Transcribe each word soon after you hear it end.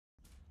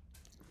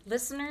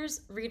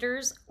Listeners,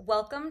 readers,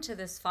 welcome to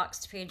this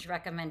Foxed Page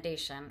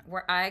recommendation,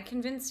 where I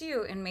convince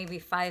you in maybe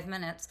 5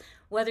 minutes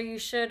whether you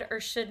should or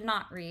should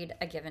not read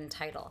a given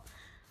title.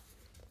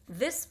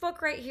 This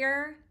book right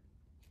here,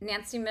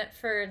 Nancy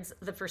Mitford's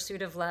The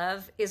Pursuit of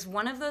Love, is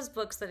one of those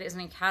books that is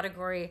in a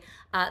category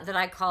that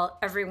I call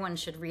Everyone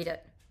Should Read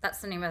It. That's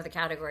the name of the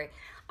category.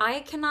 I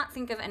cannot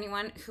think of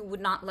anyone who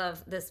would not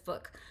love this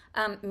book.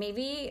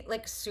 Maybe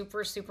like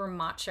super, super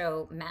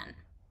macho men.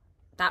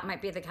 That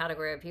might be the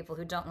category of people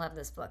who don't love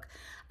this book.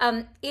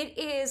 It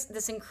is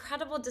this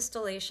incredible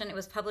distillation. It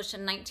was published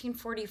in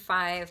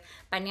 1945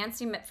 by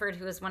Nancy Mitford,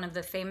 who is one of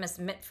the famous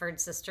Mitford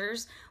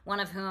sisters, one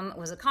of whom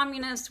was a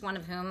communist, one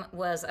of whom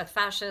was a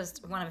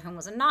fascist, one of whom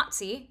was a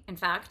Nazi, in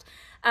fact.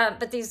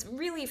 But these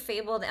really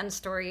fabled and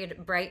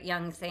storied, bright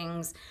young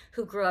things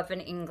who grew up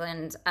in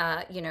England,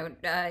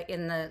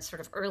 in the sort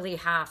of early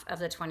half of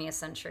the 20th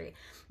century.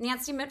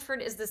 Nancy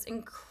Mitford is this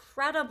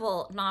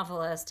incredible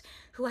novelist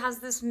who has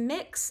this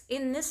mix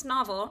in this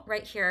novel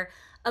right here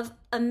of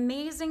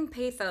amazing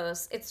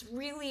pathos. It's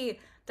really,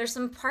 there's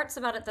some parts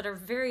about it that are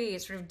very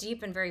sort of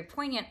deep and very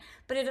poignant,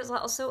 but it is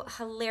also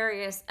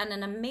hilarious and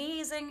an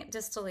amazing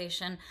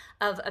distillation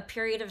of a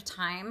period of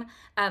time.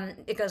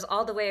 It goes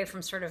all the way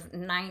from sort of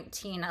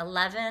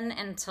 1911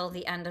 until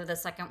the end of the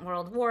Second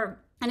World War.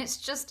 And it's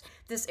just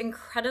this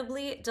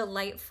incredibly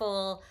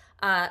delightful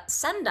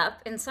send up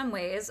in some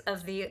ways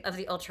of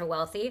the ultra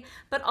wealthy,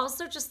 but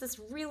also just this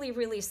really,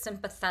 really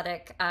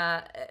sympathetic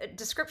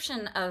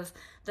description of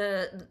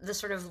the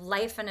sort of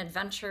life and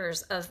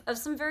adventures of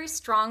some very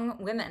strong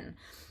women.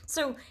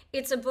 So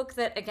it's a book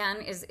that, again,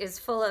 is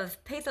full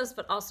of pathos,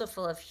 but also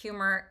full of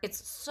humor.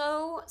 It's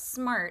so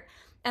smart.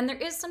 And there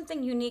is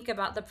something unique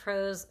about the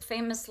prose.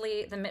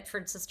 Famously, the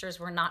Mitford sisters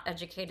were not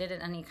educated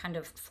in any kind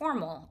of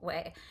formal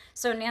way.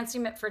 So Nancy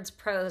Mitford's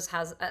prose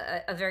has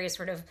a very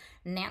sort of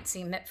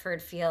Nancy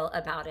Mitford feel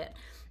about it.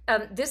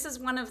 This is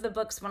one of the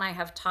books, when I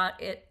have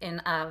taught it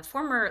in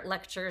former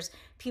lectures,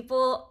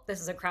 this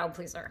is a crowd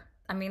pleaser.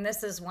 I mean,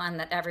 this is one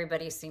that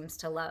everybody seems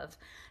to love.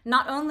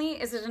 Not only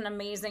is it an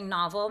amazing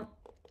novel,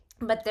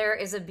 but there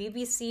is a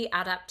BBC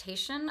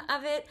adaptation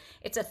of it.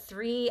 It's a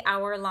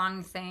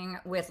 3-hour-long thing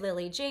with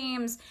Lily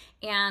James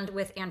and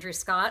with Andrew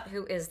Scott,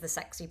 who is the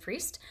sexy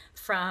priest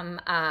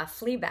from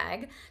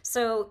Fleabag.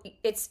 So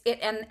it's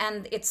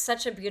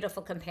such a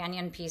beautiful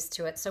companion piece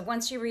to it. So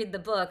once you read the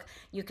book,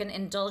 you can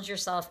indulge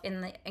yourself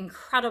in the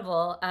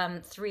incredible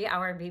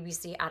 3-hour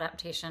BBC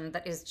adaptation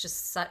that is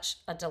just such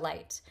a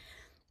delight.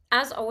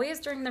 As always,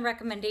 during the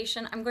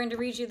recommendation, I'm going to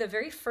read you the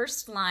very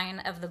first line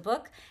of the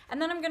book, and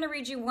then I'm going to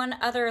read you one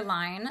other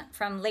line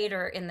from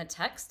later in the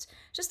text,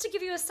 just to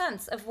give you a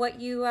sense of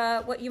what you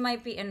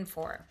might be in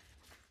for.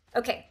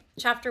 Okay,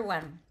 chapter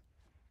 1.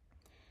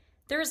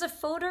 There is a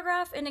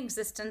photograph in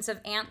existence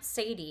of Aunt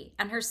Sadie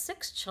and her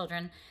 6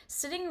 children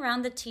sitting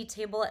round the tea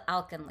table at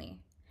Alconley.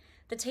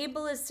 The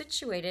table is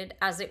situated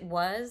as it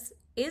was,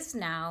 is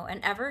now,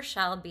 and ever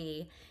shall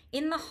be,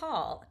 in the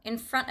hall, in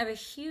front of a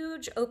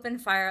huge open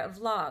fire of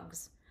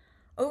logs.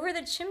 Over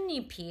the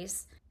chimney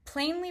piece,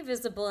 plainly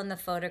visible in the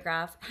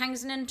photograph,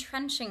 hangs an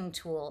entrenching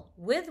tool,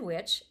 with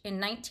which, in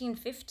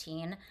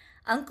 1915,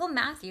 Uncle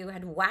Matthew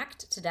had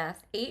whacked to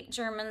death 8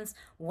 Germans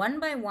one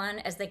by one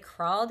as they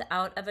crawled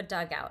out of a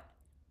dugout.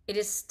 It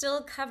is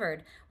still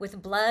covered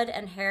with blood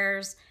and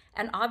hairs,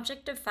 an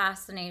object of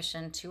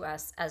fascination to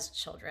us as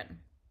children.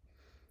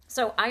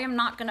 So I am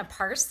not going to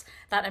parse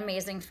that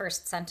amazing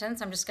first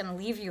sentence. I'm just going to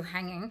leave you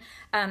hanging.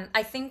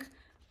 I think,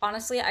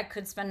 honestly, I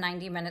could spend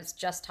 90 minutes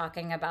just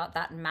talking about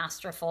that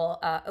masterful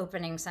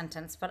opening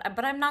sentence, but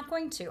I'm not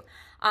going to.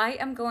 I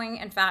am going,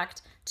 in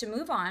fact, to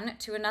move on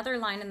to another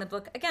line in the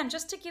book, again,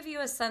 just to give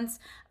you a sense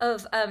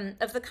of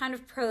the kind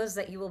of prose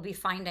that you will be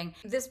finding.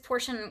 This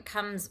portion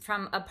comes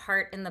from a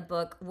part in the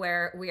book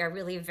where we are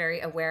really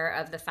very aware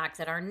of the fact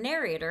that our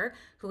narrator,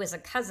 who is a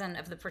cousin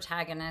of the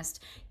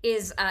protagonist,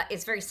 is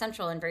very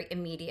central and very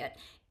immediate.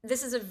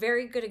 This is a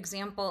very good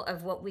example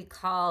of what we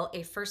call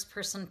a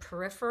first-person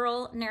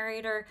peripheral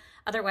narrator,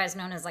 otherwise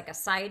known as like a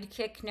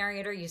sidekick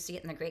narrator. You see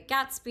it in The Great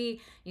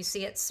Gatsby. You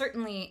see it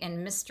certainly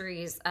in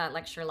mysteries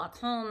like Sherlock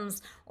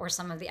Holmes or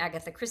some of the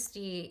Agatha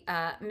Christie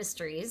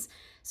mysteries.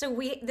 So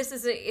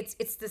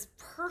it's this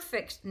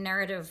perfect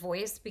narrative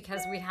voice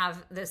because we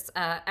have this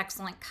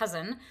excellent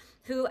cousin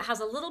who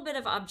has a little bit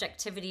of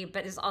objectivity,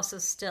 but is also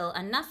still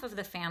enough of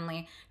the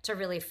family to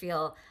really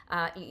feel,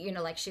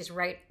 like she's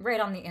right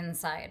on the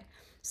inside.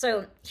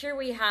 So here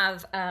we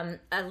have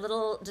a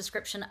little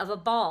description of a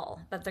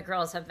ball that the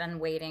girls have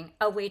been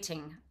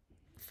awaiting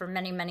for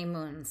many, many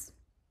moons.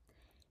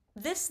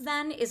 This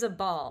then is a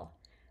ball.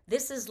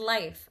 This is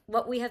life,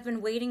 what we have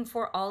been waiting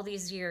for all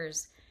these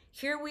years.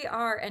 Here we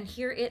are, and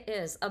here it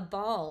is, a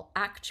ball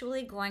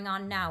actually going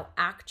on now,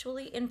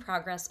 actually in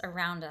progress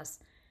around us.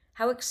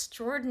 How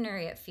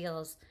extraordinary it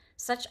feels,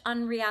 such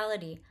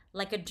unreality,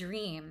 like a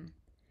dream.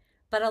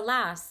 But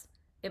alas,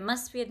 it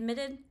must be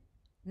admitted,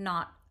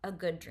 not a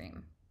good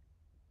dream.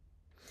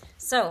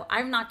 So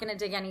I'm not going to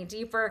dig any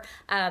deeper.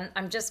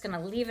 I'm just going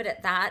to leave it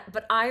at that.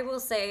 But I will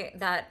say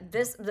that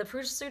The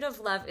Pursuit of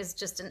Love is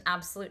just an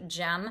absolute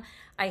gem.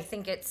 I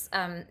think it's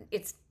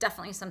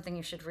definitely something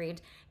you should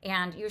read,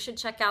 and you should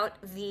check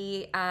out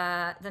the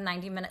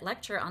 90-minute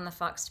lecture on the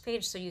Foxed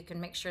page so you can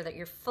make sure that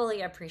you're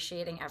fully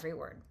appreciating every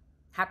word.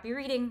 Happy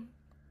reading!